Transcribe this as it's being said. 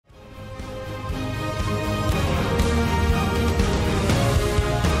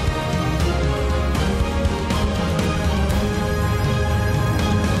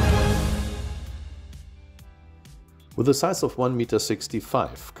With a size of 1,65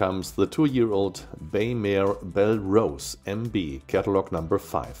 m comes the 2-year-old bay mare Belle Rose MB, catalog number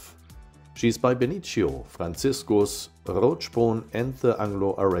 5. She is by Benicio, Franziskus, Rotsprung and the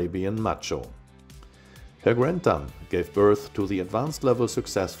Anglo-Arabian Macho. Her granddam gave birth to the advanced level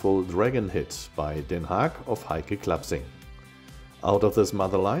successful Dragon Hit by Den Haag of Heike Klapsing. Out of this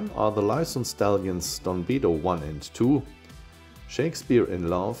mother line are the licensed stallions Don Bedo 1 and 2, Shakespeare in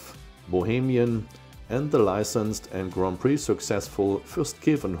Love, Bohemian, and the licensed and Grand Prix successful Fürst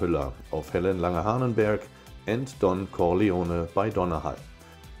Kevenhüller of Helen Lange-Hahnenberg and Don Corleone by Donnerhall.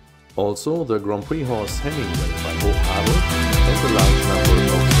 Also the Grand Prix horse Hemingway by Hochadel and a large number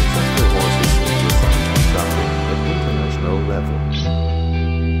of successful horses in the science jumping at international level.